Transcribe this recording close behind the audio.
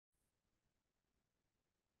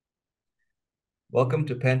Welcome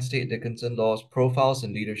to Penn State Dickinson Law's Profiles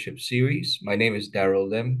in Leadership series. My name is Darrell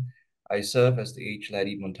Lim. I serve as the H.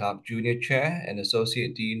 Laddie Montague Jr. Chair and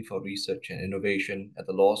Associate Dean for Research and Innovation at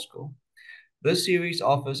the Law School. This series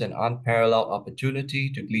offers an unparalleled opportunity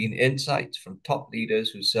to glean insights from top leaders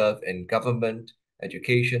who serve in government,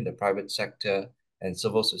 education, the private sector, and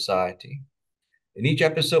civil society. In each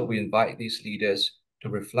episode, we invite these leaders to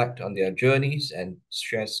reflect on their journeys and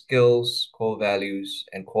share skills, core values,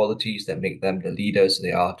 and qualities that make them the leaders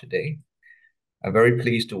they are today. I'm very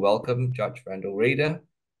pleased to welcome Judge Randall Rader.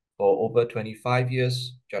 For over 25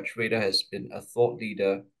 years, Judge Rader has been a thought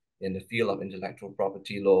leader in the field of intellectual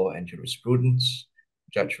property law and jurisprudence.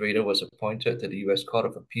 Judge Rader was appointed to the U.S. Court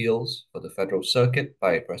of Appeals for the Federal Circuit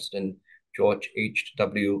by President George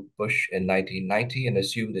W. Bush in 1990 and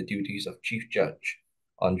assumed the duties of Chief Judge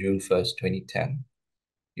on June 1st, 2010.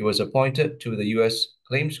 He was appointed to the U.S.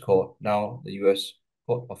 Claims Court, now the U.S.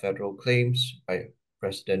 Court of Federal Claims, by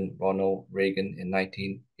President Ronald Reagan in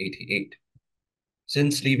 1988.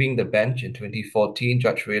 Since leaving the bench in 2014,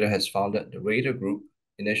 Judge Rader has founded the Rader Group,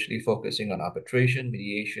 initially focusing on arbitration,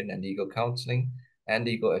 mediation, and legal counseling, and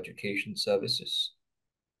legal education services.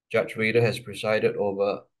 Judge Rader has presided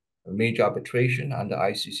over a major arbitration under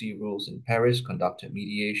ICC rules in Paris, conducted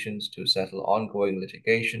mediations to settle ongoing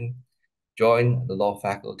litigation, joined the law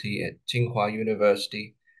faculty at Tsinghua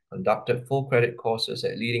University, conducted full credit courses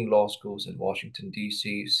at leading law schools in Washington,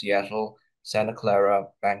 D.C., Seattle, Santa Clara,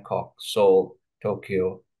 Bangkok, Seoul,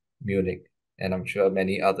 Tokyo, Munich, and I'm sure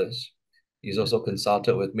many others. He's also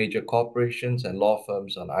consulted with major corporations and law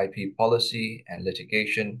firms on IP policy and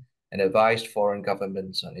litigation, and advised foreign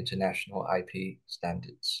governments on international IP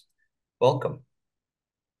standards. Welcome.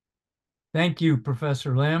 Thank you,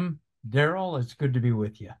 Professor Lim. Darrell, it's good to be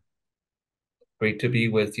with you. Great to be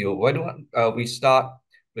with you. Why don't we start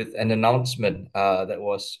with an announcement that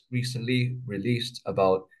was recently released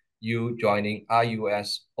about you joining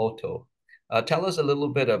RUS Auto. Tell us a little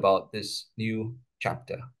bit about this new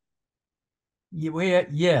chapter.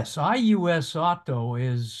 Yes, IUS Auto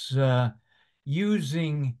is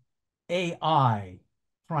using AI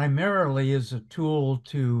primarily as a tool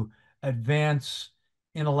to advance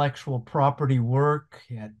intellectual property work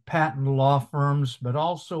at patent law firms, but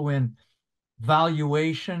also in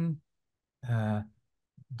valuation,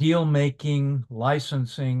 deal making,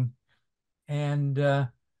 licensing, and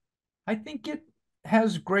I think it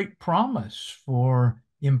has great promise for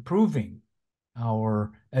improving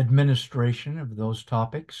our administration of those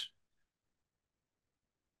topics.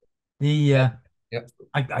 Yep.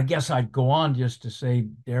 I guess I'd go on just to say,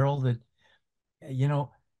 Darrell, that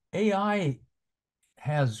AI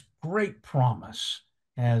has great promise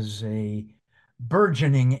as a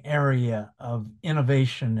burgeoning area of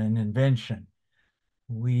innovation and invention.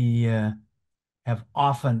 We have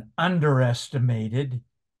often underestimated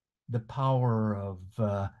the power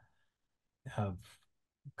of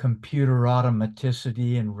computer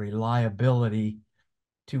automaticity and reliability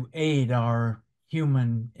to aid our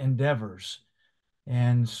human endeavors.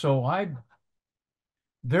 And so I'm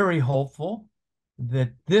very hopeful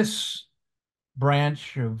that this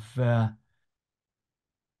branch of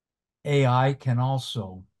AI can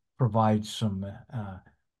also provide some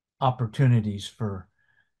opportunities for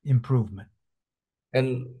improvement.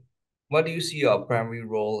 And what do you see your primary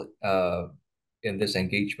role in this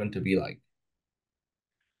engagement to be like?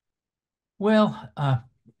 Well,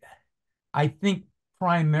 I think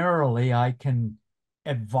primarily I can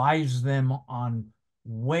advise them on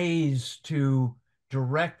ways to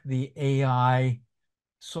direct the AI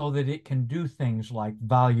so that it can do things like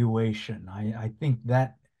valuation. I think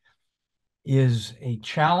that is a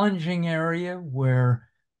challenging area where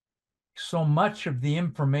so much of the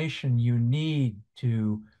information you need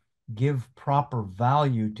to give proper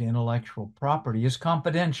value to intellectual property is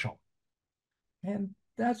confidential. And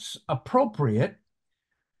that's appropriate,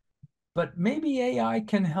 but maybe AI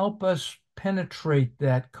can help us penetrate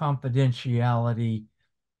that confidentiality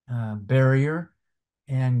barrier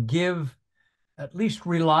and give at least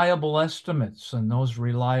reliable estimates, and those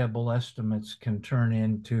reliable estimates can turn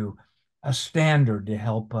into a standard to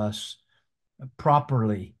help us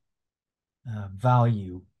properly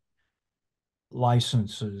value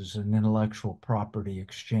licenses and intellectual property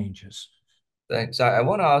exchanges. Thanks. I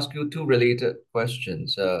want to ask you two related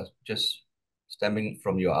questions, just stemming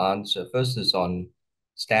from your answer. First is on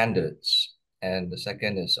standards, and the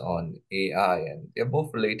second is on AI. And they're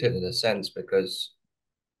both related in a sense because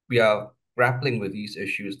we are grappling with these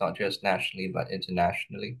issues not just nationally but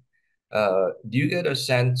internationally. Do you get a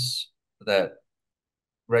sense that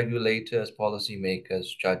regulators, policymakers,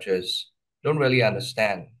 judges don't really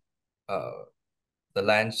understand uh, the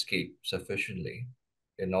landscape sufficiently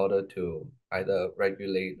in order to either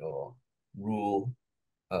regulate or rule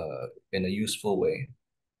in a useful way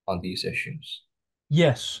on these issues?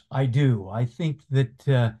 Yes, I do. I think that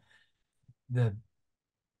the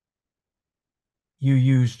you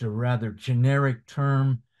used a rather generic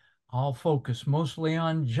term. I'll focus mostly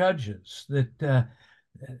on judges, that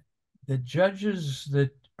the judges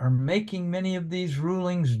that are making many of these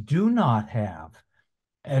rulings do not have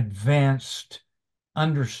advanced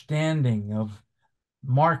understanding of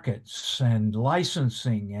markets and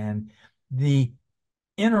licensing and the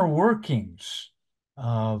inner workings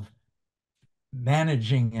of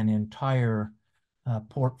managing an entire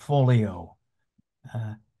portfolio.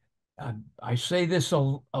 Uh, I say this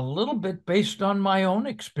a little bit based on my own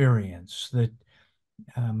experience, that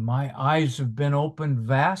my eyes have been opened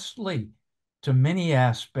vastly to many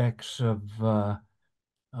aspects of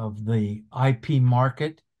the IP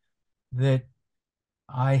market that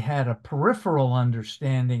I had a peripheral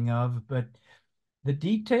understanding of, but the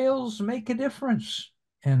details make a difference.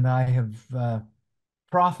 And I have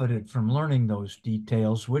profited from learning those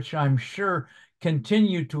details, which I'm sure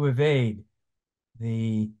continue to evade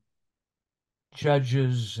the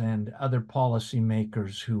judges and other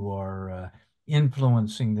policymakers who are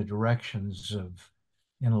influencing the directions of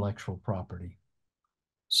intellectual property.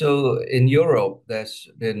 So in Europe, there's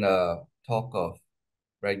been a talk of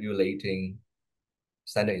regulating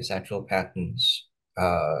standard essential patents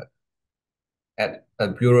at a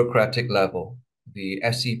bureaucratic level, the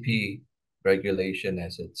SEP regulation,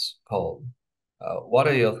 as it's called. What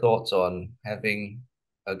are your thoughts on having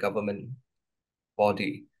a government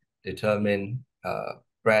body determine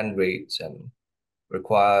brand rates and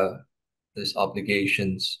require these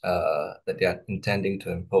obligations that they are intending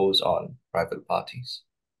to impose on private parties?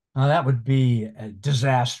 Now, that would be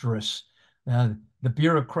disastrous. The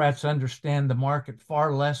bureaucrats understand the market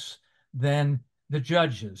far less than the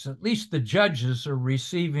judges. At least the judges are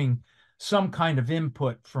receiving some kind of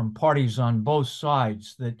input from parties on both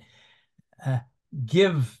sides that uh,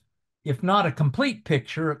 give, if not a complete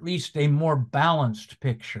picture, at least a more balanced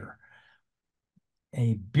picture.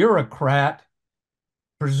 A bureaucrat,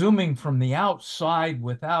 presuming from the outside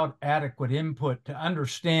without adequate input to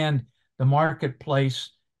understand the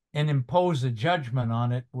marketplace and impose a judgment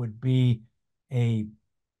on it, would be a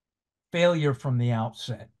failure from the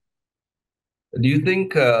outset. Do you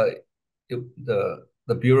think the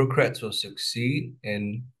bureaucrats will succeed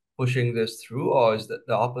in pushing this through, or is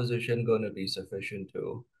the opposition going to be sufficient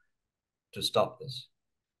to stop this?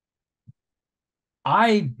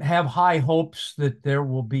 I have high hopes that there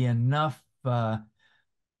will be enough uh,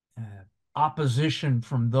 opposition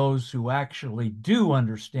from those who actually do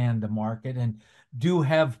understand the market and do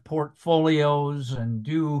have portfolios and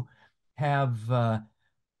do have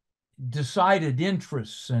decided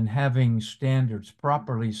interests in having standards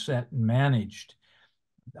properly set and managed.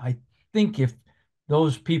 I think if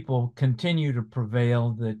those people continue to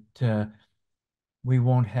prevail, that we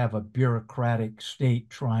won't have a bureaucratic state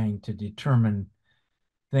trying to determine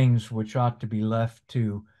things which ought to be left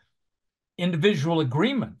to individual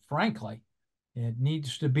agreement, frankly. It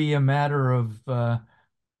needs to be a matter of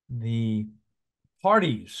the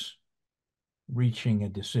parties reaching a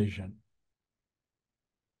decision.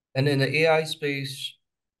 And in the AI space,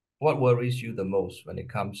 what worries you the most when it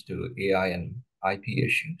comes to AI and IP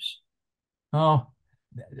issues? Oh,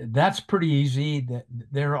 that's pretty easy.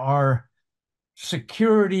 There are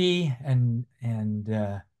security and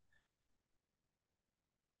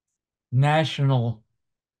national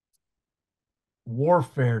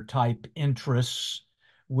warfare type interests,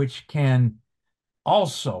 which can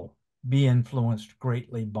also be influenced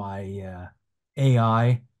greatly by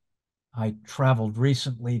AI. I traveled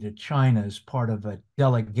recently to China as part of a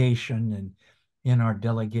delegation, and in our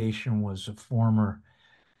delegation was a former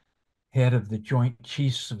head of the Joint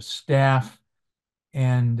Chiefs of Staff.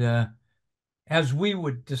 And as we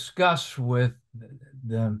would discuss with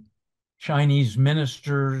the Chinese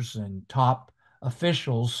ministers and top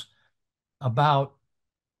officials about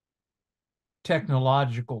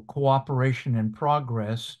technological cooperation and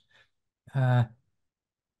progress, uh,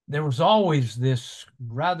 there was always this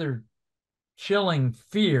rather chilling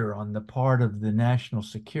fear on the part of the national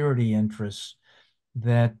security interests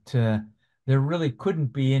that there really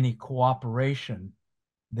couldn't be any cooperation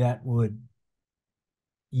that would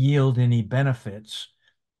yield any benefits.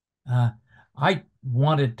 Uh, I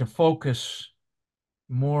wanted to focus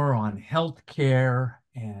more on healthcare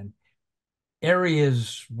and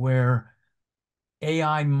areas where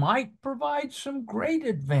AI might provide some great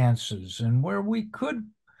advances and where we could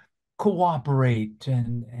cooperate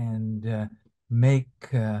and make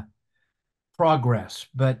progress,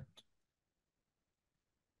 but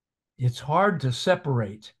it's hard to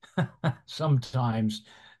separate sometimes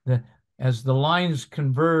the as the lines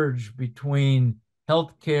converge between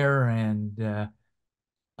healthcare and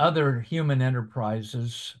other human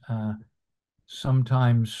enterprises.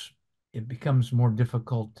 Sometimes it becomes more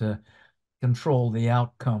difficult to control the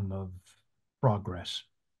outcome of progress.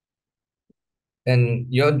 And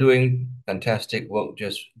you're doing fantastic work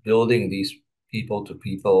just building these people to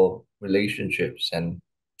people relationships and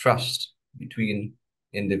trust between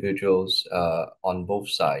individuals on both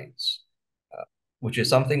sides, uh, which is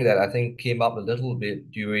something that I think came up a little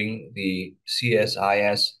bit during the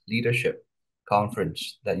CSIS leadership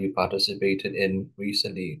conference that you participated in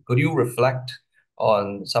recently. Could you reflect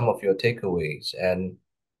on some of your takeaways and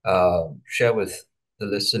share with the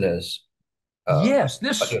listeners Yes, what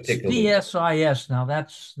this your takeaways are? CSIS, now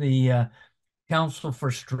that's the Council for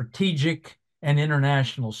Strategic and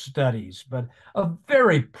International Studies, but a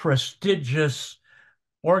very prestigious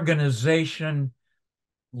organization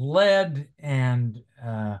led and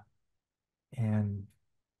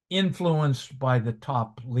influenced by the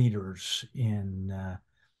top leaders in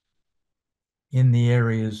the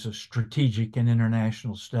areas of strategic and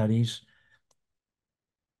international studies.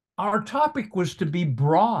 Our topic was to be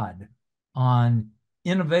broad on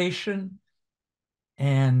innovation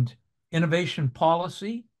and innovation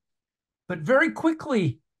policy, but very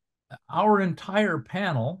quickly, our entire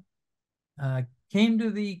panel uh, came to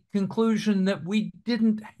the conclusion that we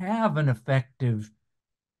didn't have an effective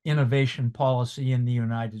innovation policy in the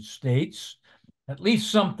United States, at least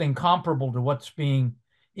something comparable to what's being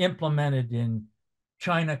implemented in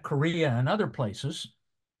China, Korea, and other places.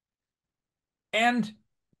 And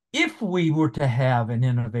if we were to have an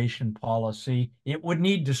innovation policy, it would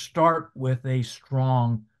need to start with a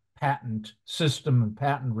strong patent system and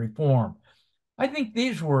patent reform. I think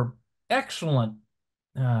these were excellent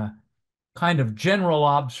uh, kind of general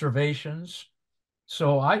observations.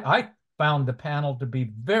 So I found the panel to be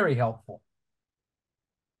very helpful.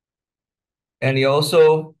 And he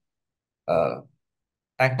also uh,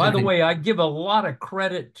 By acted the in. way, I give a lot of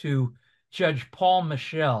credit to Judge Paul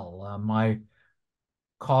Michel, my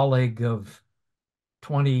colleague of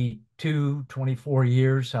 22, 24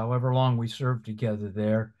 years, however long we served together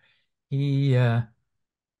there. He uh,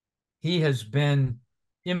 he has been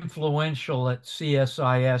influential at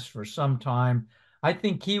CSIS for some time. I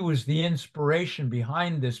think he was the inspiration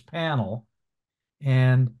behind this panel,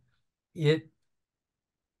 and it,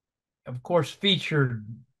 of course, featured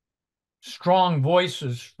strong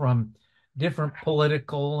voices from different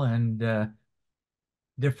political and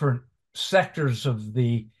different sectors of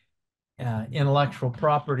the intellectual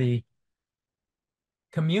property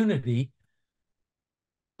community.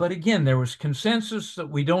 But again, there was consensus that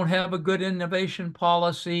we don't have a good innovation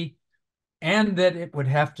policy and that it would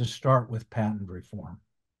have to start with patent reform.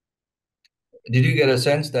 Did you get a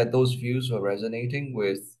sense that those views were resonating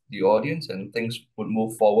with the audience and things would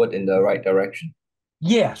move forward in the right direction?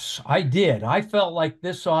 Yes, I did. I felt like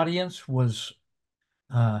this audience was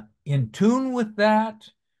in tune with that.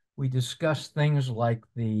 We discussed things like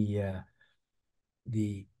the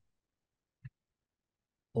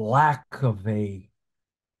lack of a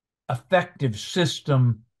effective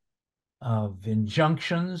system of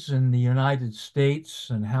injunctions in the United States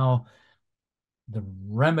and how the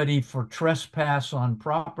remedy for trespass on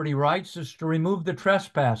property rights is to remove the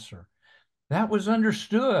trespasser. That was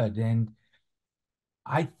understood. And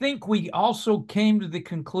I think we also came to the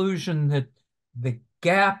conclusion that the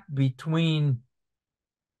gap between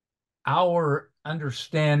our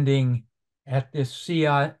understanding at this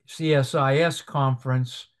CSIS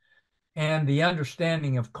conference and the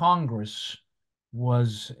understanding of Congress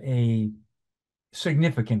was a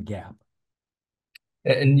significant gap.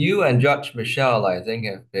 And you and Judge Michelle, I think,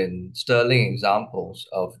 have been sterling examples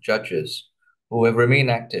of judges who have remained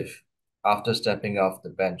active after stepping off the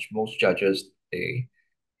bench. Most judges, they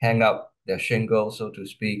hang up their shingle, so to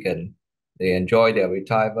speak, and they enjoy their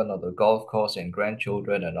retirement on the golf course and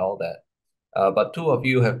grandchildren and all that. But two of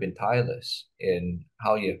you have been tireless in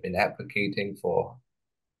how you have been advocating for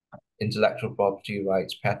intellectual property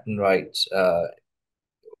rights, patent rights.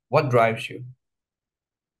 What drives you?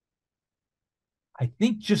 I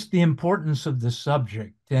think just the importance of the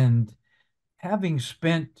subject and having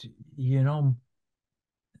spent,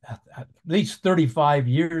 at least 35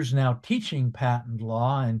 years now teaching patent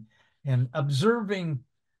law and observing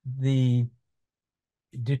the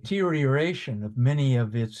deterioration of many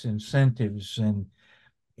of its incentives. And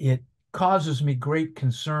it causes me great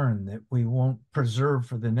concern that we won't preserve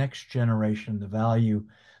for the next generation the value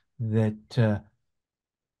that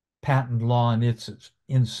patent law and its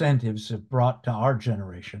incentives have brought to our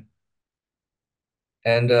generation.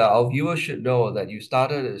 And our viewers should know that you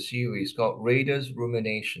started a series called Rader's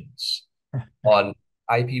Ruminations on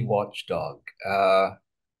IP Watchdog.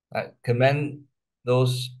 I commend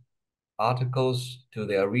those articles to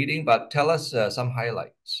their reading, but tell us some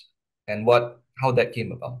highlights and how that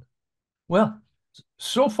came about. Well,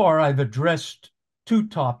 so far I've addressed two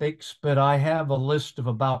topics, but I have a list of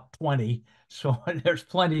about 20, so there's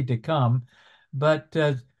plenty to come. But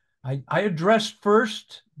I addressed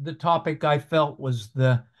first the topic I felt was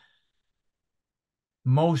the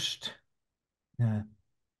most uh,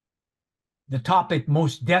 the topic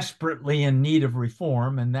most desperately in need of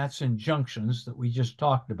reform, and that's injunctions that we just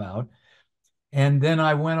talked about. And then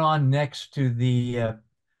I went on next to the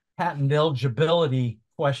patent eligibility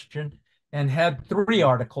question and had three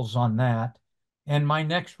articles on that. And my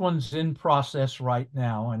next one's in process right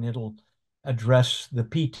now, and it'll address the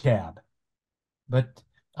PTAB. But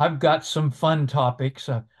I've got some fun topics.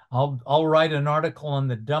 I'll write an article on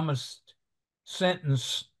the dumbest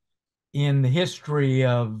sentence in the history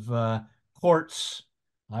of courts.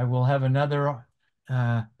 I will have another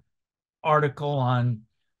uh, article on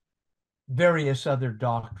various other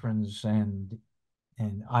doctrines and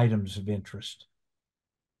items of interest.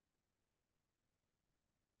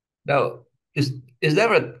 Now, is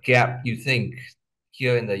there a gap you think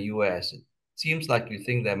here in the US? It seems like you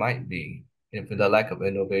think there might be if the lack of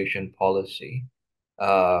innovation policy.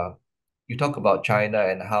 Uh, you talk about China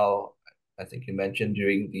and how I think you mentioned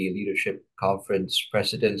during the leadership conference,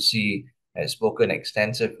 President Xi has spoken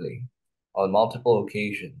extensively on multiple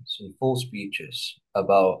occasions in full speeches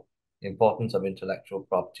about the importance of intellectual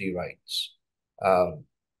property rights. Um,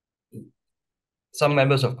 some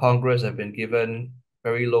members of Congress have been given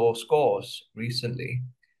very low scores recently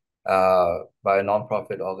by a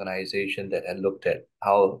nonprofit organization that had looked at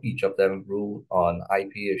how each of them ruled on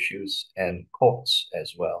IP issues and courts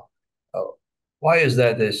as well. Why is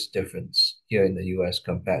there this difference here in the US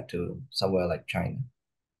compared to somewhere like China?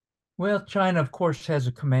 Well, China, of course, has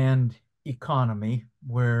a command economy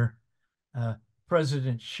where uh,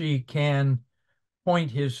 President Xi can point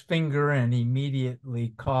his finger and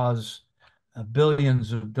immediately cause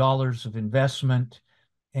billions of dollars of investment,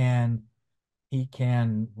 and he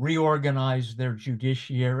can reorganize their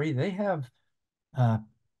judiciary. They have uh,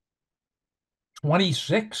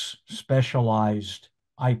 26 specialized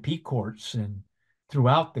IP courts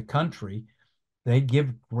throughout the country. They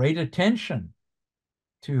give great attention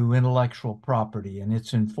to intellectual property and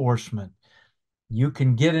its enforcement. You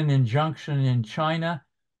can get an injunction in China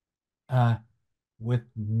uh, with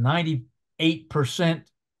 98%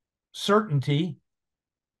 certainty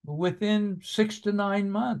within 6 to 9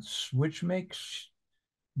 months, which makes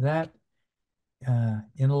that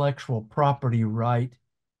intellectual property right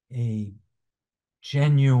a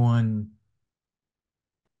genuine,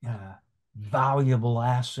 valuable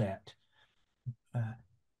asset. Uh,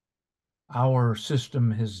 our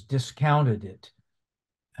system has discounted it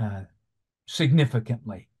uh,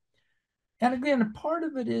 significantly. And again, part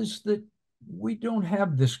of it is that we don't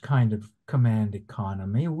have this kind of command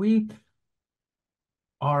economy. We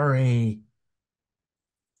are a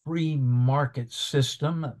free market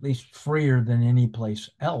system, at least freer than any place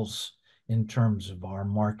else in terms of our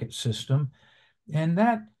market system. And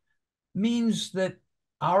that means that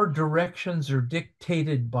our directions are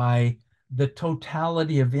dictated by the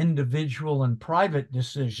totality of individual and private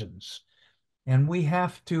decisions. And we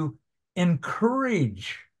have to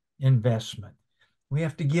encourage investment. We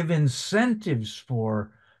have to give incentives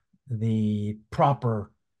for the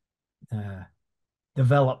proper uh,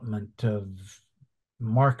 development of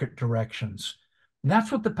market directions. And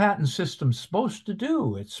that's what the patent system's supposed to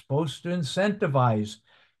do. It's supposed to incentivize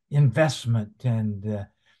investment and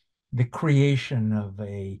the creation of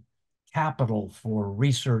a capital for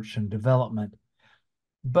research and development.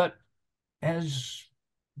 But as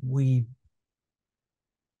we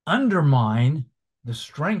undermine the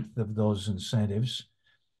strength of those incentives,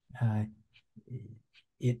 uh,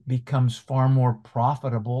 it becomes far more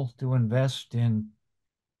profitable to invest in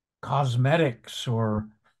cosmetics or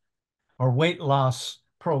weight loss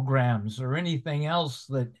programs or anything else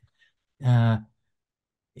that uh,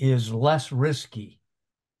 is less risky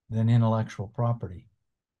than intellectual property.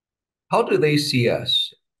 How do they see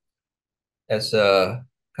us as a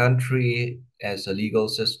country, as a legal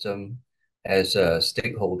system, as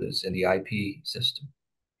stakeholders in the IP system?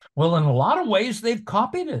 Well, in a lot of ways, they've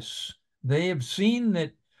copied us. They have seen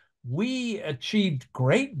that we achieved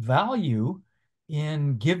great value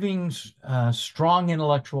in giving strong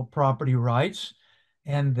intellectual property rights,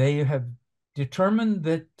 and they have determined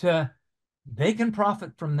that they can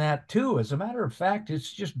profit from that too. As a matter of fact,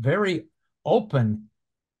 it's just very open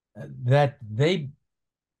that they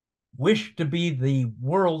wish to be the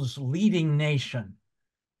world's leading nation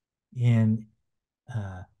in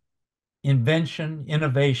uh, invention,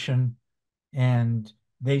 innovation, and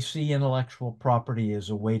they see intellectual property as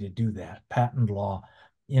a way to do that, patent law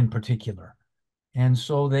in particular. And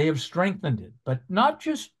so they have strengthened it, but not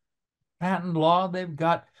just patent law. They've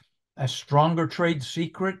got a stronger trade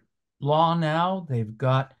secret law now. They've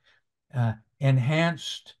got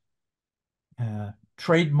enhanced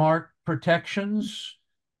trademark protections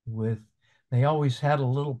with, they always had a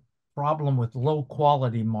little problem with low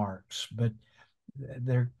quality marks, but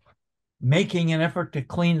they're making an effort to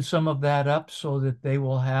clean some of that up so that they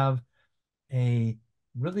will have a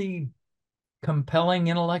really compelling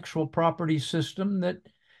intellectual property system that,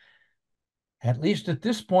 at least at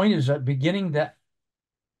this point, is beginning to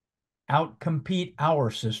outcompete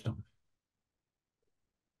our system.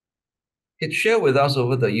 It's shared with us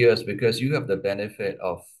over the years because you have the benefit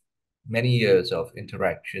of many years of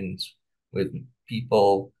interactions with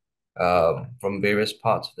people from various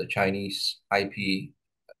parts of the Chinese IP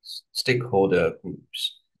stakeholder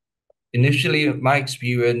groups. Initially, my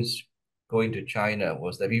experience going to China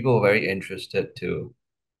was that people were very interested to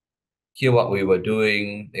hear what we were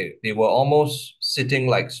doing. They were almost sitting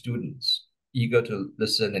like students, eager to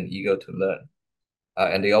listen and eager to learn.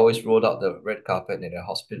 And they always rolled out the red carpet, and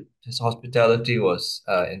his hospitality was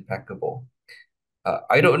impeccable.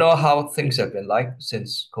 I don't know how things have been like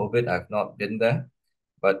since COVID. I've not been there,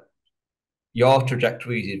 but your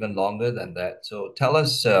trajectory is even longer than that. So tell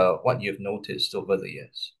us what you've noticed over the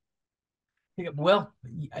years. Well,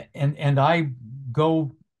 and I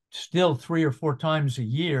go still 3 or 4 times a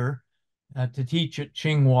year to teach at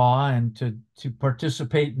Tsinghua and to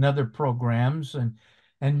participate in other programs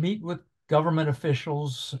and meet with government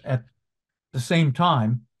officials at the same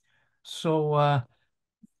time. So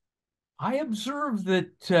I observe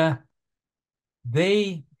that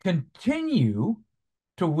they continue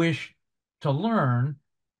to wish to learn,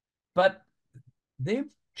 but they've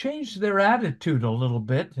changed their attitude a little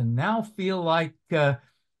bit and now feel like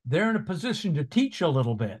they're in a position to teach a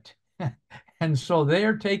little bit. And so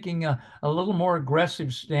they're taking a little more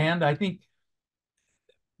aggressive stand. I think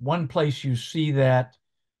one place you see that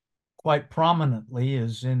quite prominently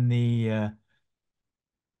is in the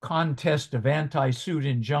contest of anti-suit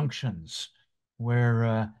injunctions,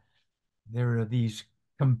 where there are these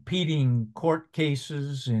competing court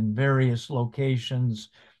cases in various locations,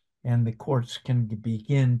 and the courts can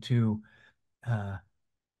begin to uh,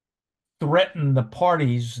 threaten the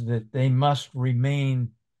parties that they must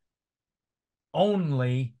remain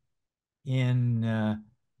only in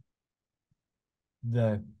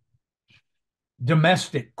the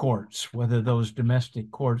domestic courts, whether those domestic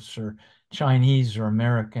courts are Chinese or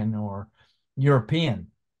American or European.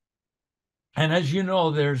 And as you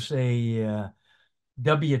know, there's a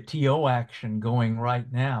WTO action going right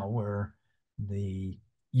now where the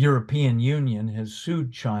European Union has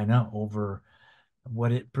sued China over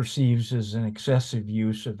what it perceives as an excessive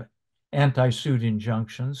use of anti-suit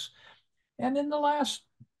injunctions. And in the last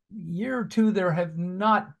year or two, there have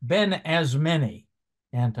not been as many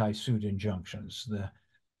anti-suit injunctions.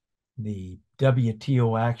 The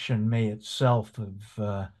WTO action may itself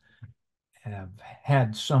have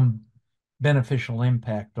had some beneficial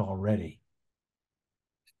impact already.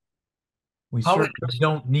 We How certainly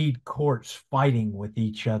don't need courts fighting with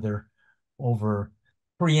each other over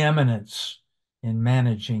preeminence in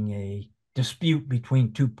managing a dispute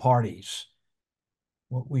between two parties.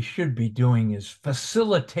 What we should be doing is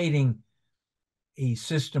facilitating a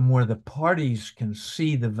system where the parties can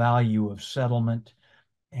see the value of settlement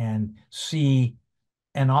and see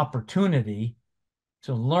an opportunity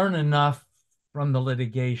to learn enough from the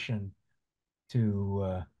litigation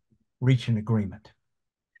to reach an agreement.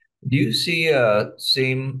 Do you see a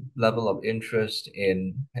same level of interest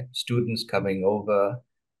in students coming over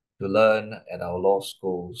to learn at our law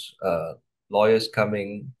schools, lawyers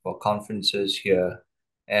coming for conferences here,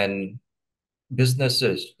 and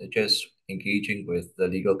businesses just engaging with the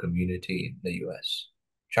legal community in the US?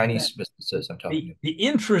 Chinese businesses, I'm talking about. The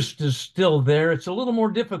interest is still there. It's a little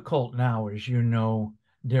more difficult now, as you know,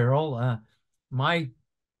 Daryl. My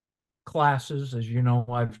classes, as you know,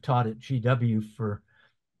 I've taught at GW for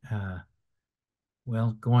uh,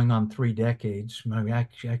 well, going on 3 decades, maybe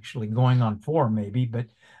actually going on 4 maybe, but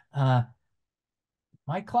uh,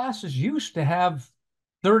 my classes used to have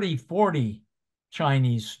 30, 40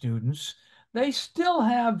 Chinese students. They still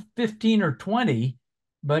have 15 or 20,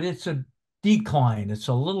 but it's a decline. It's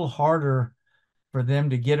a little harder for them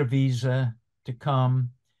to get a visa to come.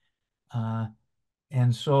 Uh,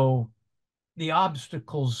 and so the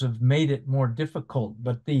obstacles have made it more difficult,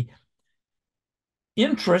 but the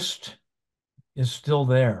interest is still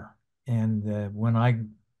there. And when I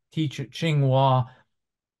teach at Tsinghua,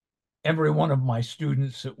 every one of my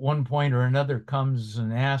students at one point or another comes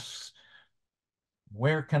and asks,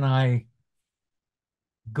 where can I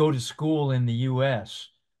go to school in the US?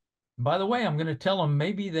 By the way, I'm going to tell them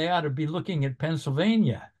maybe they ought to be looking at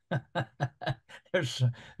Pennsylvania. there's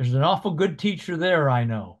there's an awful good teacher there, I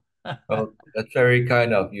know. Well, that's very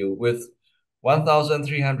kind of you. With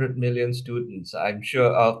 1,300 million students, I'm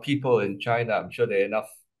sure people in China, I'm sure there are enough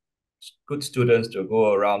good students to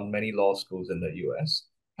go around many law schools in the US.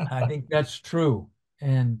 I think that's true.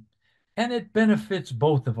 And and it benefits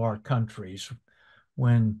both of our countries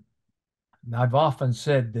when I've often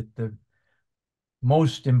said that the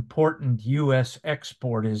most important US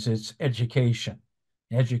export is its education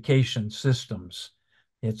systems,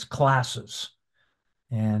 its classes.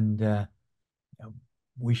 And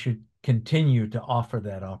we should continue to offer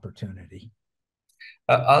that opportunity.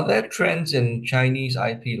 Are there trends in Chinese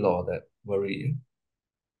IP law that worry you?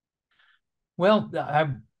 Well,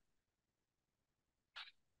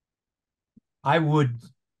 I would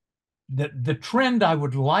the trend I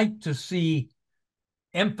would like to see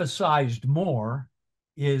emphasized more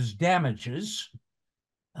is damages.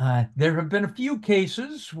 There have been a few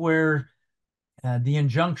cases where the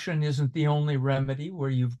injunction isn't the only remedy, where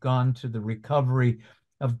you've gone to the recovery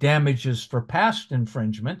of damages for past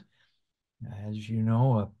infringement. As you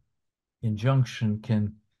know, an injunction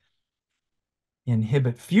can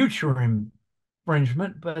inhibit future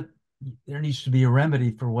infringement, but there needs to be a remedy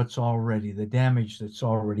for what's already the damage that's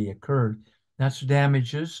already occurred. That's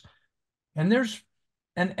damages. And there's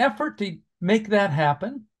an effort to make that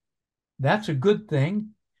happen. That's a good thing.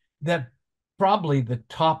 That probably the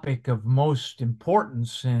topic of most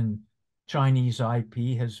importance in Chinese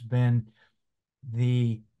IP has been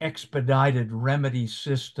the expedited remedy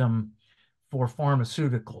system for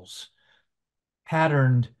pharmaceuticals,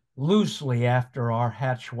 patterned loosely after our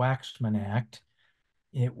Hatch-Waxman Act.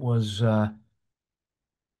 It was a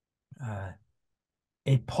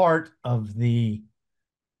part of the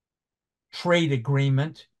trade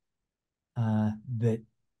agreement that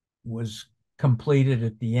was completed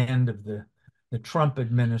at the end of the Trump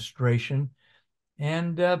administration.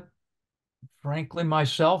 And frankly,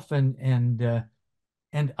 myself and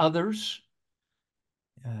others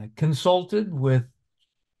consulted with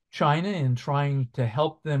China in trying to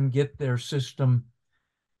help them get their system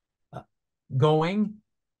going.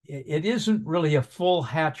 It isn't really a full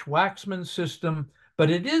Hatch-Waxman system, but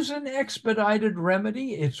it is an expedited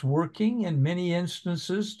remedy. It's working in many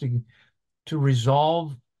instances to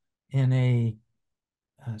resolve in a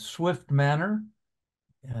swift manner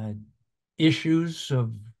issues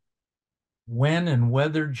of when and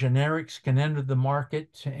whether generics can enter the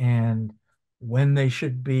market and when they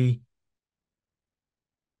should be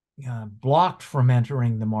blocked from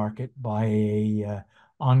entering the market by a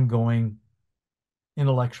ongoing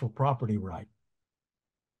intellectual property right.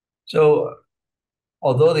 So,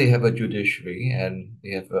 although they have a judiciary and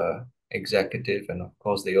they have a executive, and of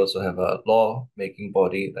course they also have a law-making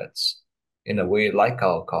body that's in a way like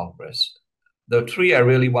our Congress, the three are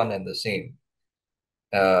really one and the same.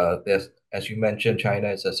 There's, as you mentioned, China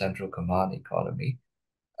is a central command economy.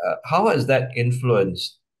 How has that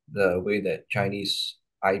influenced the way that Chinese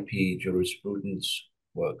IP jurisprudence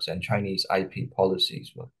works and Chinese IP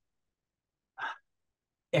policies work?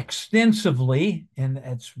 Extensively, and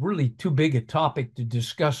it's really too big a topic to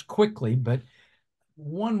discuss quickly, but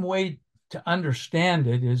one way to understand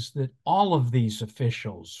it is that all of these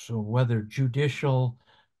officials, so whether judicial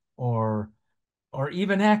or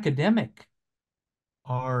even academic,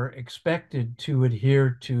 are expected to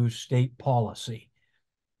adhere to state policy.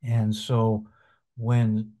 And so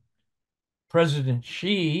when President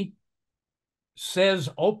Xi says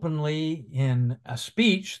openly in a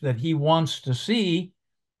speech that he wants to see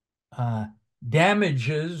uh,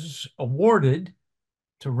 damages awarded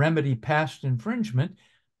to remedy past infringement,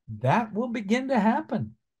 that will begin to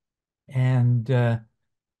happen. And of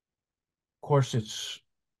course, it's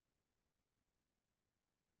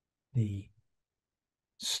the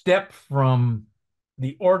step from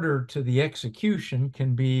the order to the execution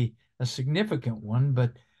can be a significant one,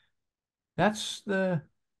 but that's the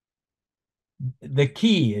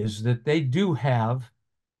key is that they do have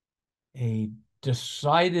a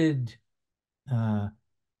decided uh,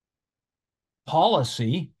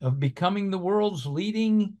 policy of becoming the world's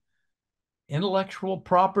leading intellectual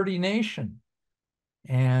property nation.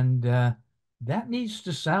 And that needs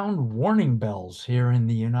to sound warning bells here in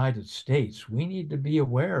the United States. We need to be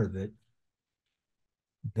aware that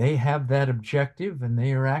they have that objective and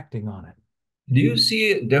they are acting on it. Do you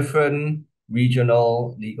see different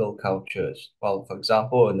regional legal cultures? Well, for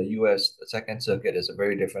example, in the US, the Second Circuit is a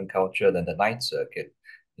very different culture than the Ninth Circuit,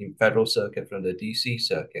 the Federal Circuit from the DC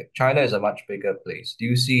Circuit. China is a much bigger place. Do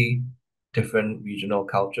you see different regional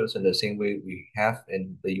cultures in the same way we have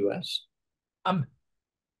in the US? Um,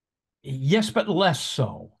 yes, but less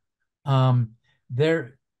so. Um,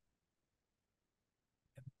 there,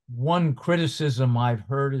 one criticism I've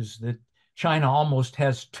heard is that China almost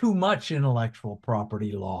has too much intellectual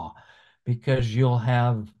property law because you'll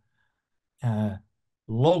have uh,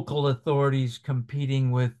 local authorities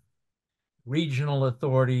competing with regional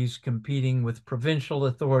authorities, competing with provincial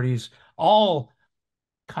authorities, all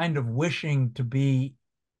kind of wishing to be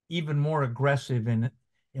even more aggressive in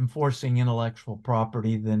enforcing intellectual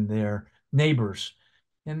property than their neighbors.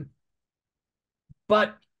 And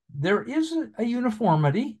but there is a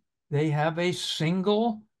uniformity. They have a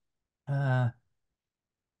single uh,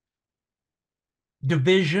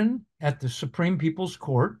 division at the Supreme People's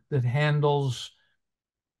Court that handles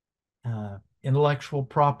intellectual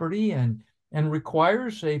property and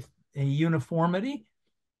requires a uniformity.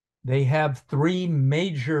 They have three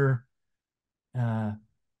major uh,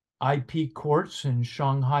 IP courts in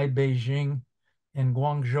Shanghai, Beijing, and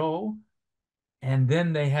Guangzhou. And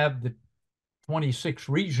then they have the 26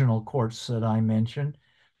 regional courts that I mentioned.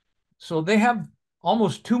 So they have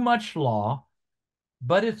almost too much law,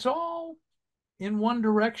 but it's all in one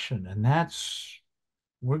direction, and that's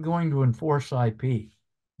we're going to enforce IP.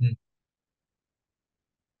 Mm.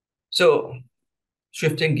 So,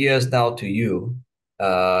 shifting gears now to you,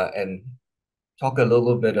 and talk a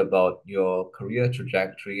little bit about your career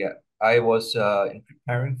trajectory. I was in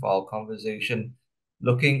preparing for our conversation,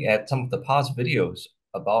 looking at some of the past videos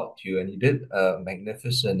about you, and you did a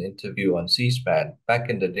magnificent interview on C-SPAN back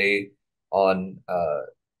in the day on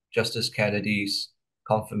Justice Kennedy's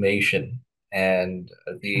confirmation and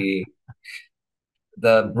the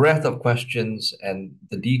breadth of questions and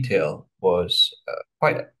the detail was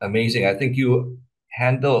quite amazing. I think you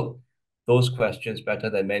handled those questions better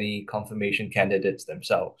than many confirmation candidates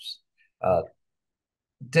themselves. Uh,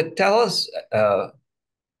 Tell us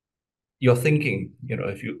your thinking,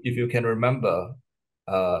 if you can remember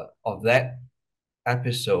of that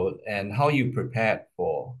episode and how you prepared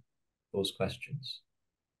for those questions.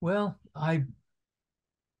 Well, I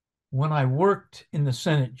when I worked in the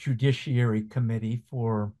Senate Judiciary Committee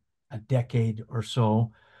for a decade or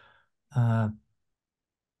so, uh,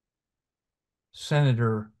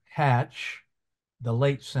 Senator Hatch, the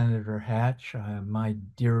late Senator Hatch, my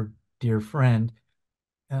dear friend,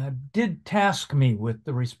 did task me with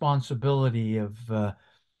the responsibility of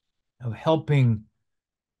helping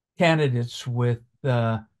candidates with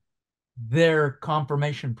their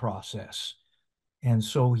confirmation process. And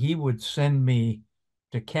so he would send me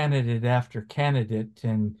to candidate after candidate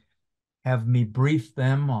and have me brief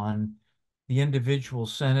them on the individual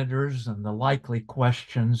senators and the likely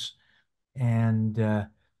questions. And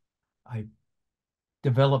I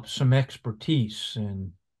developed some expertise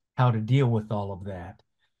in how to deal with all of that.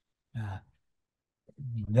 Uh,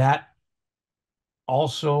 that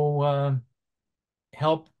also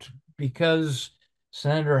helped because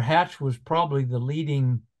Senator Hatch was probably the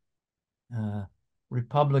leading uh,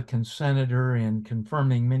 Republican senator in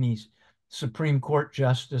confirming many Supreme Court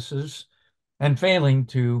justices and failing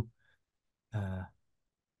to uh,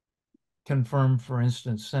 confirm, for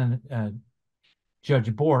instance,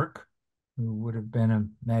 Judge Bork, who would have been a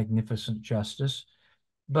magnificent justice.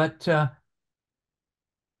 But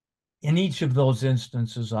in each of those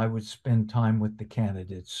instances, I would spend time with the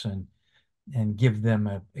candidates and give them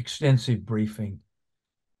an extensive briefing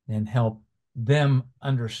and help them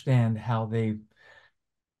understand how they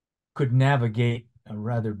could navigate a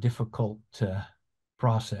rather difficult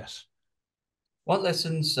process. What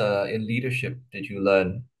lessons in leadership did you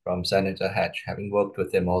learn from Senator Hatch, having worked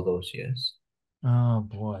with him all those years? Oh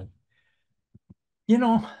boy. You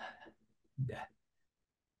know,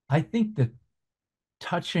 I think the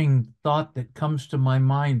touching thought that comes to my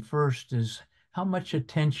mind first is how much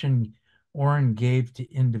attention Orrin gave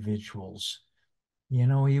to individuals. You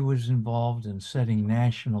know, he was involved in setting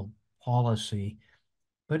national policy,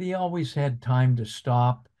 but he always had time to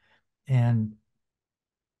stop and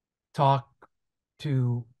talk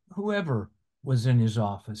to whoever was in his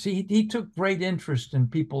office. He took great interest in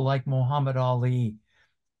people like Muhammad Ali.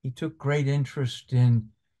 He took great interest in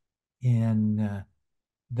the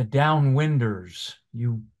downwinders.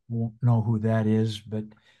 You won't know who that is, but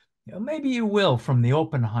maybe you will from the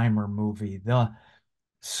Oppenheimer movie. The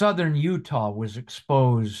southern Utah was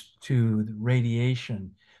exposed to the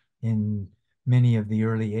radiation in many of the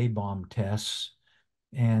early A-bomb tests,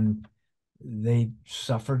 and they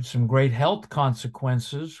suffered some great health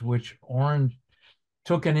consequences, which Orrin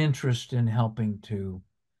took an interest in helping to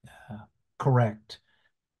uh, correct.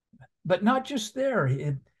 But not just there,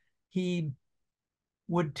 he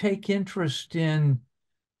would take interest in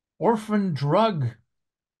orphan drug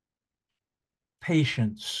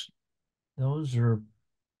patients. Those are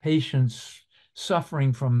patients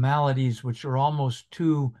suffering from maladies which are almost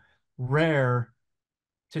too rare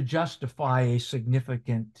to justify a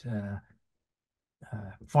significant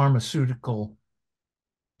pharmaceutical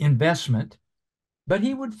investment. But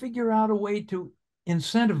he would figure out a way to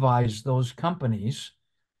incentivize those companies.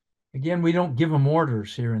 Again, we don't give them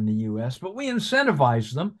orders here in the US, but we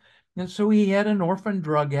incentivize them. And so he had an Orphan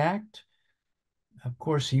Drug Act. Of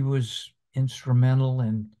course, he was instrumental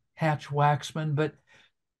in Hatch-Waxman, but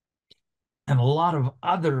and a lot of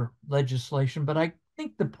other legislation. But I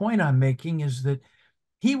think the point I'm making is that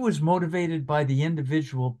he was motivated by the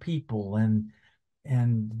individual people and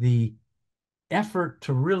the effort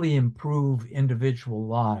to really improve individual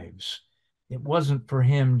lives. It wasn't for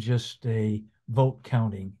him just a vote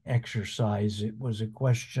counting exercise. It was a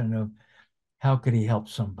question of how could he help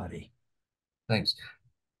somebody? Thanks.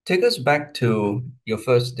 Take us back to your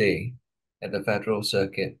first day at the Federal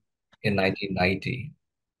Circuit in 1990.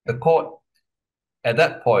 The court at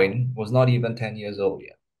that point was not even 10 years old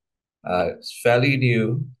yet. It's fairly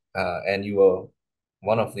new, and you were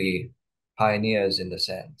one of the pioneers in the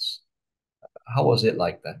sense. How was it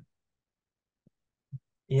like then?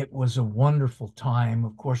 It was a wonderful time.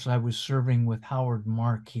 Of course, I was serving with Howard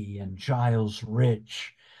Markey and Giles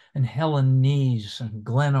Rich and Helen Nees and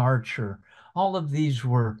Glenn Archer. All of these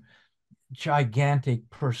were gigantic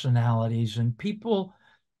personalities and people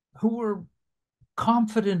who were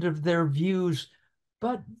confident of their views,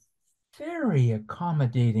 but very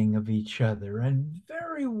accommodating of each other and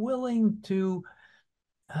very willing to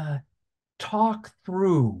uh, talk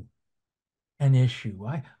through an issue.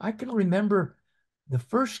 I can remember the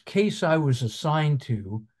first case I was assigned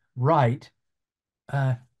to write.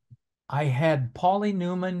 Uh, I had Polly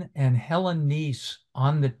Newman and Helen Neese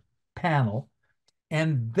on the panel,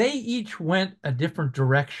 and they each went a different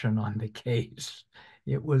direction on the case.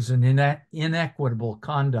 It was an inequitable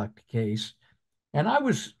conduct case, and I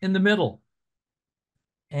was in the middle.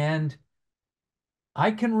 And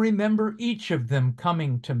I can remember each of them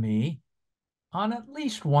coming to me on at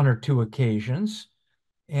least one or two occasions,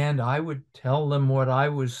 and I would tell them what I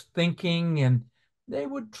was thinking, and they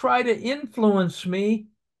would try to influence me,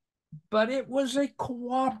 but it was a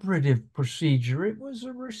cooperative procedure. It was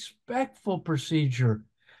a respectful procedure.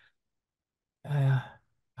 Uh,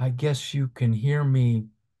 I guess you can hear me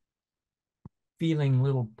feeling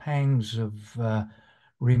little pangs of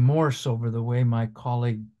remorse over the way my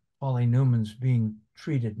colleague Polly Newman's being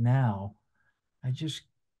treated now. I just,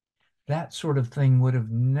 that sort of thing would have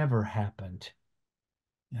never happened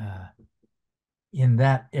uh, in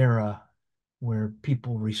that era where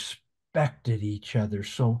people respected each other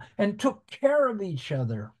so and took care of each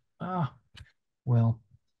other. Ah, well,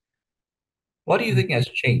 What do you think has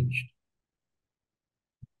changed?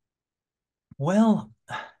 well,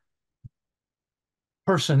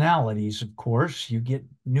 personalities, of course. You get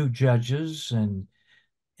new judges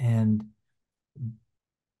and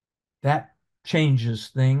that changes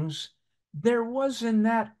things. There was in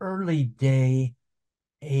that early day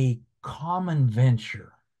a common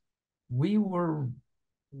venture. We were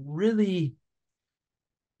really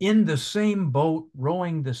in the same boat,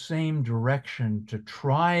 rowing the same direction to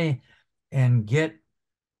try and get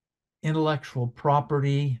intellectual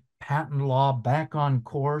property, patent law back on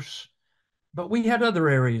course. But we had other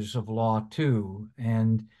areas of law too,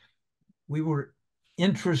 and we were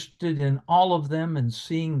interested in all of them and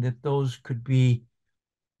seeing that those could be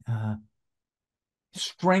uh,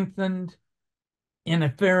 strengthened in a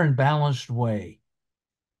fair and balanced way.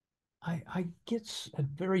 I get a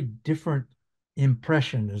very different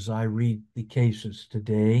impression as I read the cases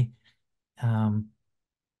today, um,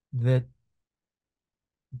 that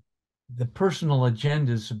the personal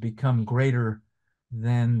agendas have become greater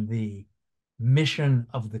than the mission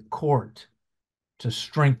of the court to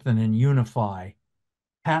strengthen and unify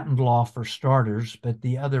patent law for starters, but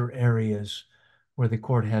the other areas where the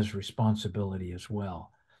court has responsibility as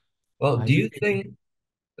well. Well, I do you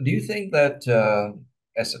think that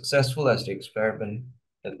as successful as the experiment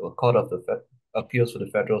at the Court of the Appeals for the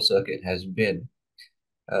Federal Circuit has been,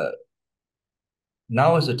 uh,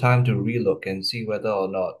 now is the time to relook and see whether or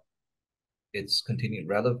not its continued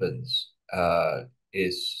relevance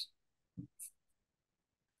is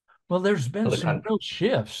Well, there's for been the some country? real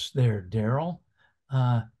shifts there, Daryl.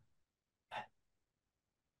 Uh,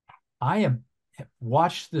 I have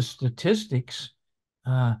watched the statistics.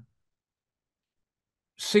 Uh,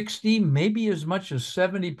 60, maybe as much as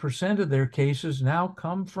 70% of their cases now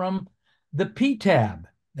come from the PTAB.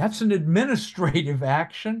 That's an administrative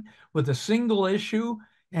action with a single issue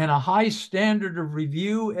and a high standard of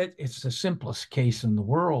review. It's the simplest case in the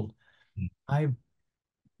world. I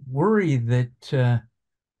worry that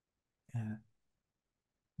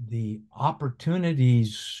the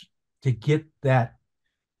opportunities to get that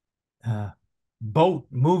boat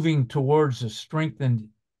moving towards a strengthened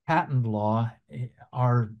patent law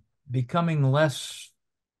are becoming less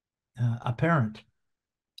apparent.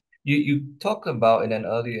 You talked about in an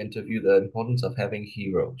earlier interview the importance of having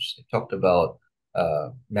heroes. You talked about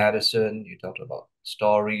Madison, you talked about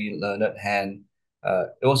Story, Learned Hand.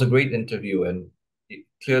 It was a great interview, and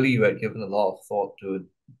clearly you had given a lot of thought to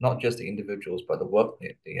not just the individuals, but the work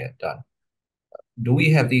that they had done. Do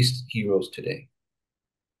we have these heroes today?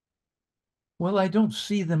 Well, I don't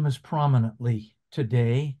see them as prominently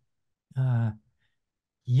today. Uh,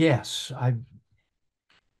 yes, I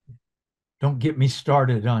don't get me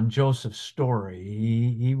started on Joseph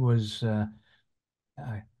Story. He was a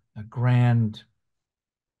grand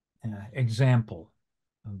example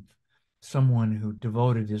of someone who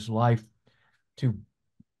devoted his life to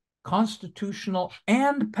constitutional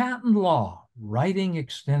and patent law, writing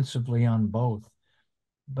extensively on both.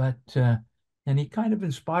 But and he kind of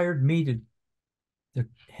inspired me to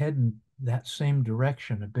head in that same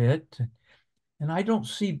direction a bit. And I don't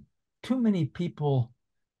see too many people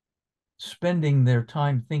spending their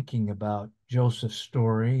time thinking about Joseph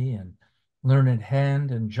Story and Learned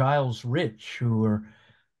Hand and Giles Rich, who are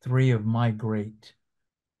three of my great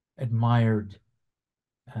admired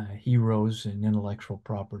heroes in intellectual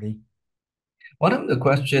property. One of the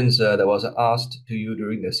questions that was asked to you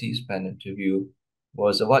during the C-SPAN interview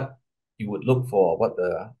was what you would look for, what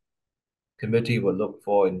the committee would look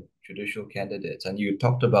for in judicial candidates. And you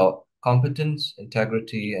talked about competence,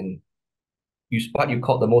 integrity, and what you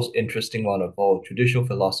called the most interesting one of all, judicial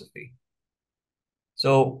philosophy.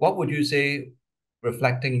 So, what would you say,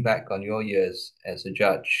 reflecting back on your years as a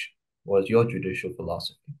judge, was your judicial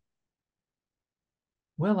philosophy?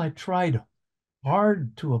 Well, I tried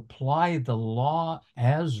hard to apply the law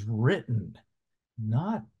as written,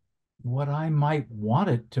 not what I might want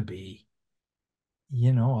it to be.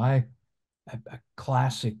 You know, a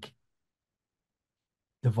classic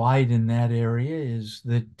divide in that area is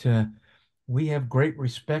that we have great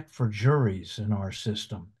respect for juries in our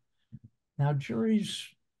system. Now, juries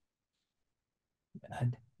uh,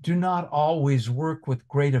 do not always work with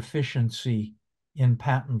great efficiency in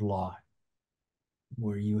patent law,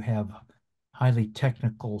 where you have highly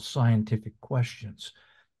technical scientific questions.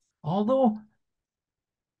 Although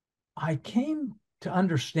I came to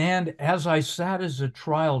understand as I sat as a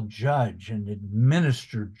trial judge and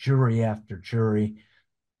administered jury after jury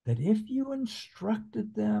that if you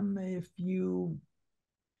instructed them, if you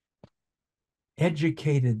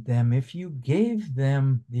educated them, if you gave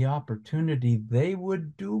them the opportunity, they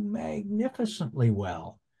would do magnificently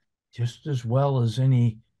well, just as well as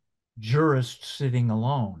any jurist sitting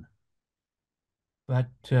alone. But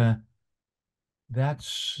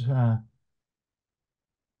that's,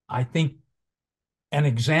 I think, an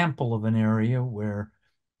example of an area where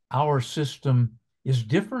our system is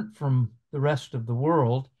different from the rest of the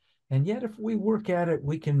world. And yet, if we work at it,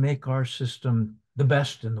 we can make our system the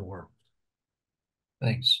best in the world.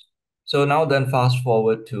 Thanks. So now then, fast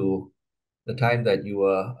forward to the time that you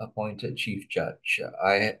were appointed chief judge.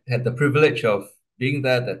 I had the privilege of being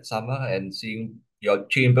there that summer and seeing your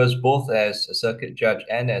chambers both as a circuit judge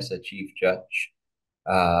and as a chief judge.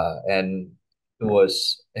 And it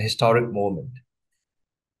was a historic moment.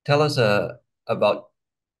 Tell us about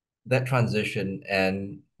that transition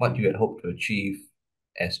and what you had hoped to achieve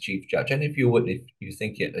as chief judge, and if you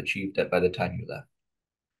think you had achieved that by the time you left.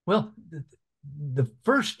 Well, the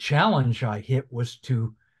first challenge I hit was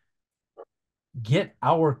to get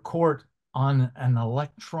our court on an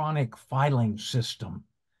electronic filing system.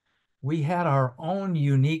 We had our own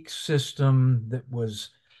unique system that was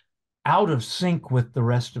out of sync with the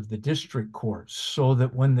rest of the district courts, so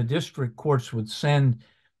that when the district courts would send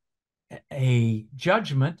a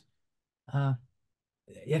judgment, uh,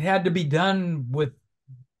 it had to be done with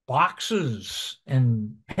boxes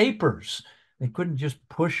and papers. They couldn't just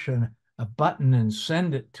push a button and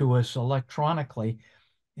send it to us electronically.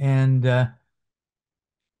 And I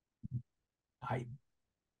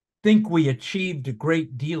think we achieved a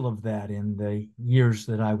great deal of that in the years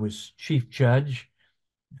that I was chief judge.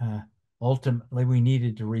 Uh, Ultimately, we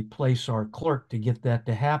needed to replace our clerk to get that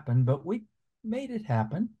to happen, but we made it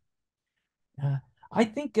happen. Uh, I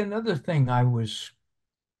think another thing I was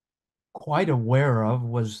quite aware of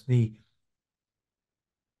was the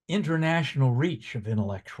international reach of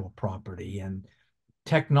intellectual property, and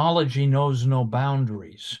technology knows no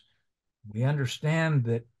boundaries. We understand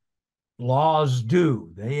that laws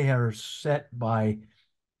do. They are set by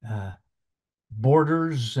uh,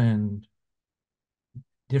 borders and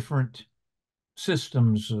different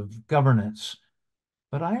systems of governance.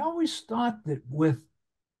 But I always thought that with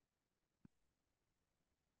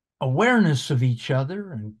awareness of each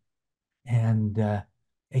other and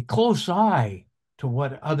a close eye to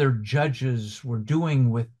what other judges were doing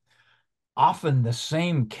with often the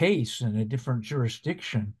same case in a different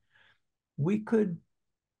jurisdiction, we could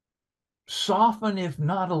soften, if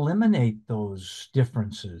not eliminate, those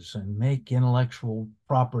differences and make intellectual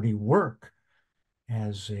property work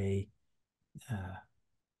as a uh,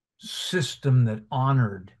 system that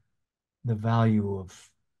honored the value of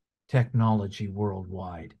technology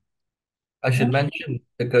worldwide. I should What? mention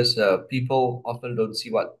because people often don't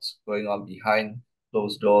see what's going on behind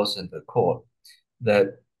closed doors in the court,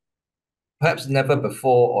 that perhaps never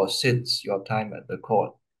before or since your time at the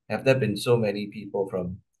court have there been so many people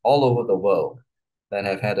from all over the world that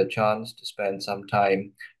have had a chance to spend some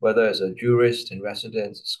time, whether as a jurist in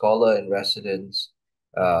residence, a scholar in residence,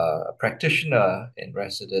 a practitioner in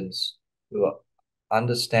residence, who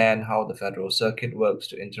understand how the federal circuit works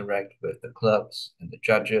to interact with the clerks and the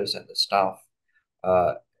judges and the staff.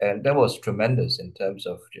 Uh, and that was tremendous in terms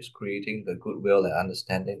of just creating the goodwill and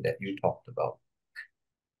understanding that you talked about.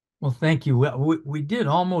 Well, thank you. We did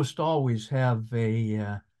almost always have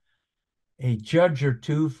a judge or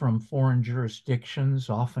two from foreign jurisdictions,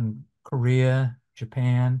 often Korea,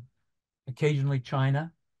 Japan, occasionally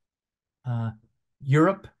China, uh,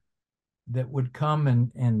 Europe, that would come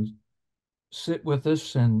and sit with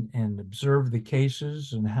us and observe the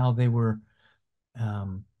cases and how they were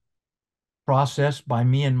um, processed by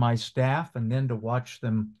me and my staff, and then to watch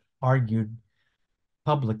them argued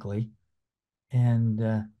publicly. And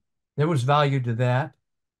there was value to that.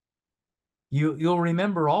 You'll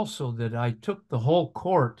remember also that I took the whole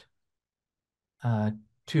court uh,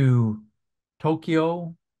 to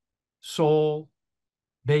Tokyo, Seoul,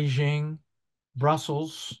 Beijing,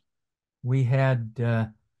 Brussels. We had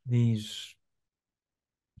these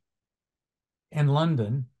in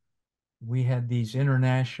London. We had these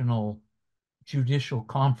international judicial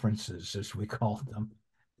conferences, as we called them.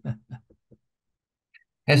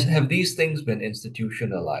 Have these things been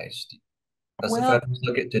institutionalized? Does the Well, Federal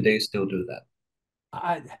Circuit today still do that?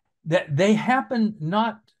 I, that they happen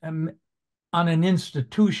not on an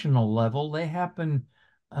institutional level. They happen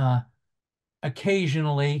uh,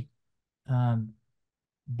 occasionally, um,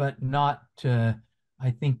 but not,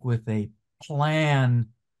 I think, with a plan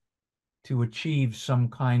to achieve some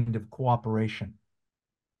kind of cooperation.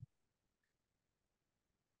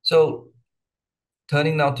 So,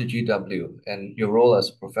 turning now to GW and your role as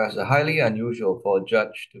a professor, highly unusual for a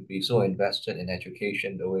judge to be so invested in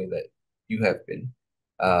education the way that you have been.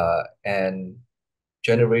 And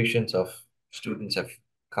generations of students have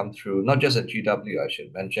come through, not just at GW, I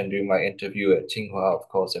should mention, during my interview at Tsinghua, of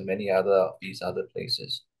course, and many other of these other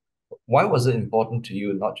places. Why was it important to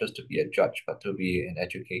you not just to be a judge, but to be an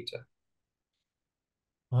educator?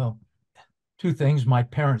 Well, two things. My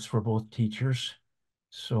parents were both teachers,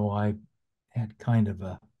 so I had kind of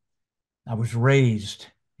I was raised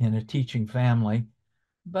in a teaching family.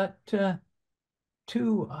 But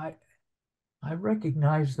two, I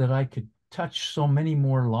recognized that I could touch so many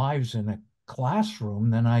more lives in a classroom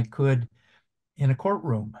than I could in a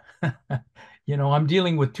courtroom. I'm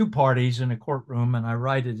dealing with two parties in a courtroom and I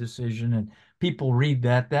write a decision and people read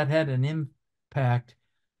that. That had an impact,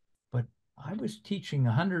 but I was teaching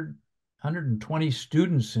 120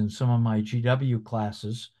 students in some of my GW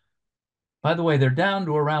classes. By the way, they're down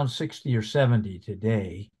to around 60 or 70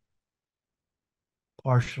 today.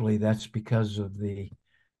 Partially that's because of the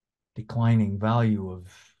declining value of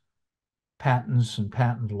patents and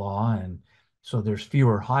patent law. And so there's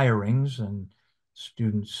fewer hirings and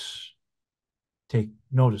students take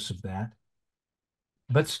notice of that.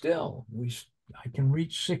 But still, I can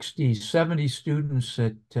reach 60, 70 students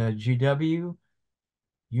at GW,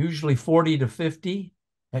 usually 40 to 50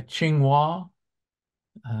 at Tsinghua.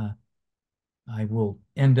 Uh, I will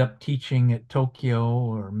end up teaching at Tokyo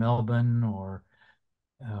or Melbourne or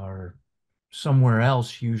somewhere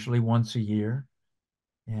else, usually once a year,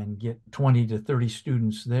 and get 20 to 30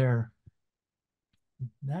 students there.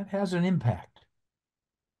 That has an impact.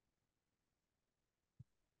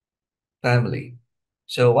 Family.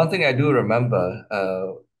 So one thing I do remember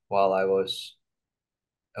while I was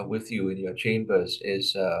with you in your chambers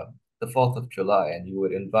is the 4th of July, and you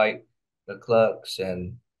would invite the clerks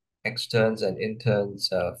and externs and interns,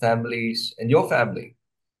 families, and your family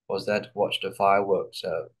was there to watch the fireworks.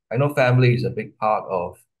 I know family is a big part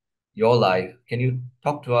of your life. Can you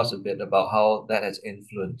talk to us a bit about how that has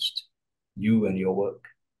influenced you and your work?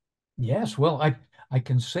 Yes, well, I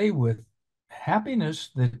can say with happiness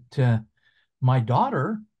that my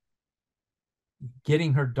daughter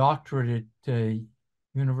getting her doctorate at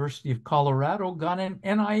University of Colorado got an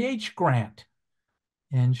NIH grant,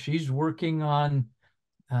 and she's working on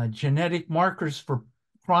genetic markers for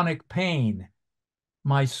chronic pain.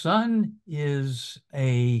 My son is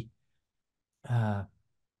a uh,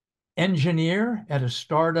 engineer at a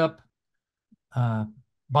startup uh,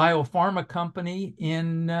 biopharma company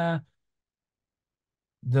in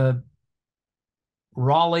the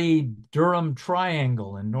Raleigh-Durham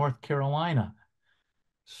Triangle in North Carolina.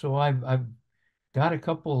 So I've got a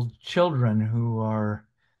couple children who are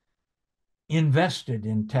invested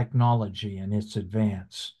in technology and its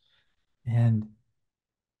advance. And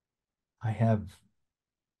I have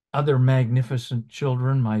other magnificent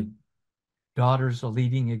children. My daughter's a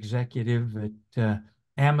leading executive at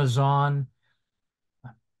Amazon.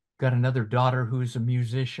 I've got another daughter who's a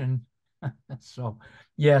musician. So,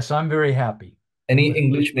 yes, I'm very happy Any with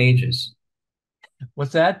English majors?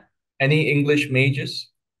 what's that? Any English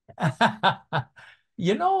majors?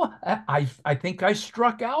 I think I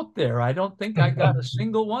struck out there. I don't think I got a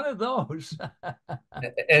single one of those.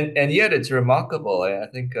 And yet it's remarkable. I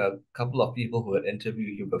think a couple of people who had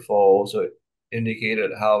interviewed you before also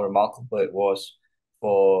indicated how remarkable it was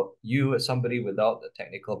for you as somebody without the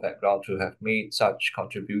technical background to have made such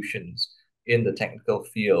contributions in the technical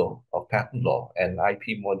field of patent law and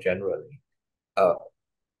IP more generally. Uh,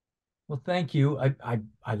 Well, thank you.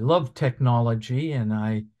 I love technology, and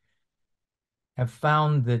I have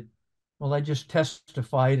found that, well, I just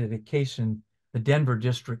testified at a case in the Denver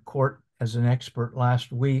District Court as an expert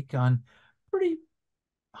last week on pretty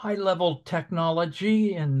high level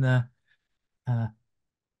technology, and uh,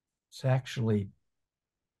 it's actually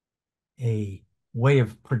a way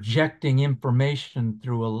of projecting information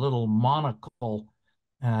through a little monocle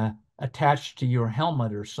attached to your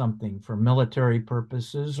helmet or something for military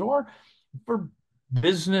purposes or for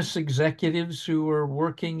business executives who are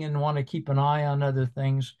working and want to keep an eye on other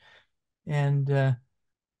things. And,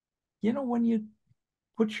 when you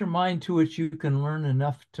put your mind to it, you can learn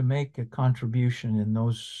enough to make a contribution in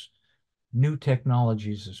those new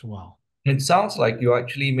technologies as well. it sounds like you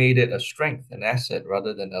actually made it a strength, an asset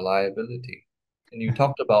rather than a liability. And you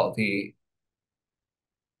talked about the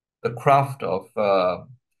craft of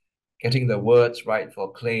getting the words right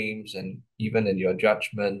for claims and even in your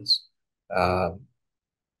judgments. Um,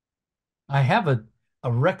 I have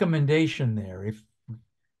a recommendation there. If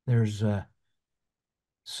there's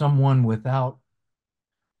someone without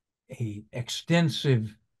a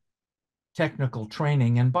extensive technical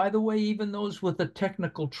training, and by the way, even those with a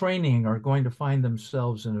technical training are going to find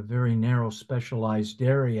themselves in a very narrow, specialized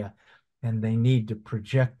area, and they need to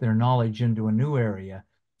project their knowledge into a new area.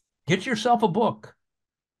 Get yourself a book.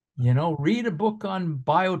 Read a book on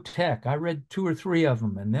biotech. I read two or three of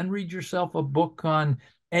them, and then read yourself a book on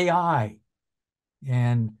AI,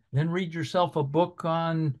 and then read yourself a book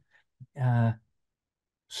on uh,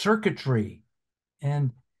 circuitry.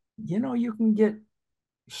 And, you can get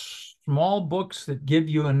small books that give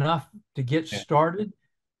you enough to get yeah. started.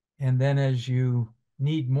 And then as you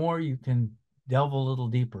need more, you can delve a little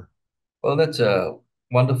deeper. Well, that's a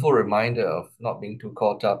wonderful reminder of not being too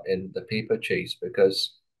caught up in the paper chase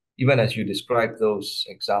because even as you describe those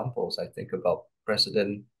examples, I think about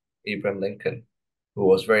President Abraham Lincoln, who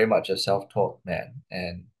was very much a self-taught man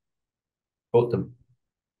and wrote the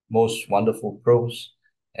most wonderful prose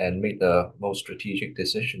and made the most strategic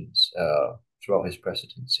decisions throughout his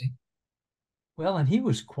presidency. Well, and he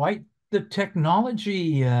was quite the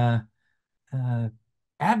technology uh,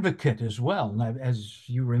 advocate as well. Now, as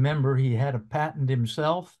you remember, he had a patent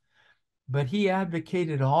himself, but he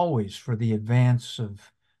advocated always for the advance of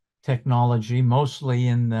technology, mostly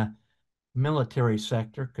in the military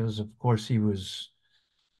sector, because of course he was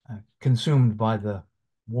consumed by the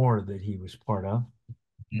war that he was part of.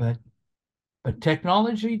 But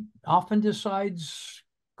technology often decides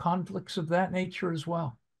conflicts of that nature as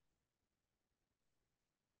well.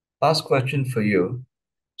 Last question for you.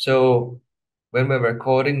 So when we're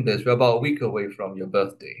recording this, we're about a week away from your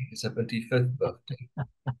birthday, your 75th birthday.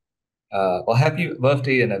 Well, happy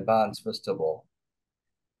birthday in advance, first of all.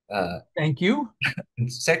 Thank you.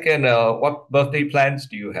 And second, what birthday plans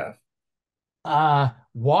do you have?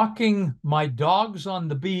 walking my dogs on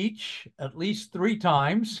the beach at least 3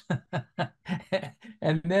 times,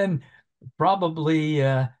 and then probably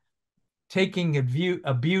taking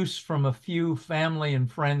abuse from a few family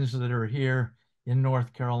and friends that are here in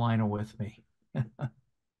North Carolina with me.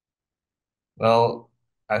 Well,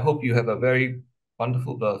 I hope you have a very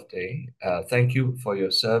wonderful birthday. Thank you for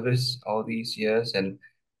your service all these years and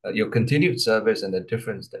your continued service and the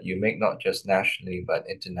difference that you make, not just nationally, but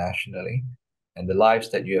internationally, and the lives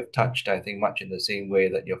that you have touched, I think, much in the same way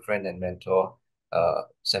that your friend and mentor,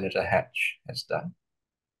 Senator Hatch, has done.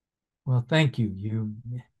 Well, thank you.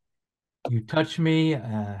 You touch me.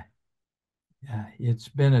 It's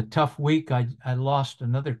been a tough week. I lost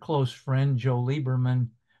another close friend, Joe Lieberman,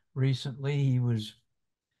 recently. He was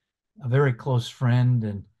a very close friend,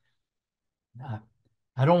 and uh,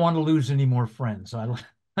 I don't want to lose any more friends.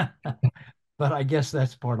 But I guess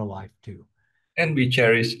that's part of life too. And we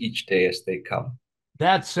cherish each day as they come.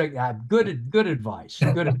 That's good advice.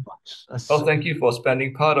 Good advice. Well, thank you for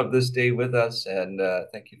spending part of this day with us, and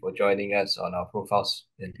thank you for joining us on our Profiles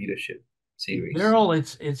in Leadership series. Daryl,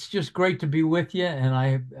 it's just great to be with you, and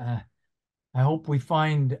I hope we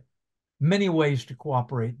find many ways to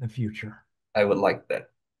cooperate in the future. I would like that.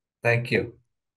 Thank you.